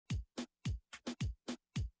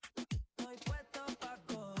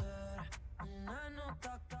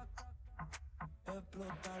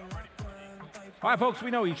All right, folks, we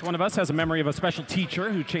know each one of us has a memory of a special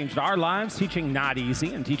teacher who changed our lives. Teaching not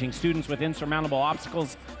easy, and teaching students with insurmountable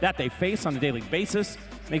obstacles that they face on a daily basis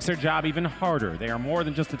makes their job even harder. They are more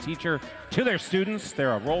than just a teacher to their students.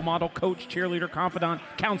 They're a role model, coach, cheerleader, confidant,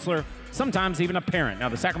 counselor, sometimes even a parent. Now,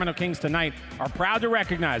 the Sacramento Kings tonight are proud to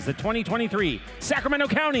recognize the 2023 Sacramento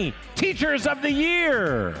County Teachers of the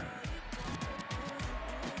Year.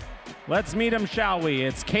 Let's meet them, shall we?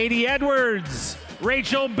 It's Katie Edwards,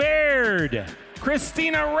 Rachel Baird,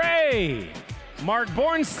 Christina Ray, Mark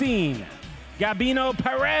Bornstein, Gabino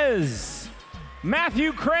Perez,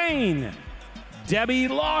 Matthew Crane, Debbie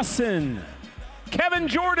Lawson, Kevin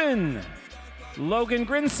Jordan, Logan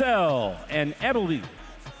Grinsell, and Emily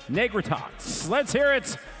Negritots. Let's hear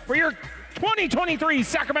it for your 2023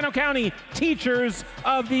 Sacramento County Teachers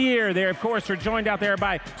of the Year. They, of course, are joined out there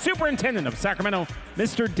by Superintendent of Sacramento,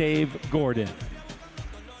 Mr. Dave Gordon.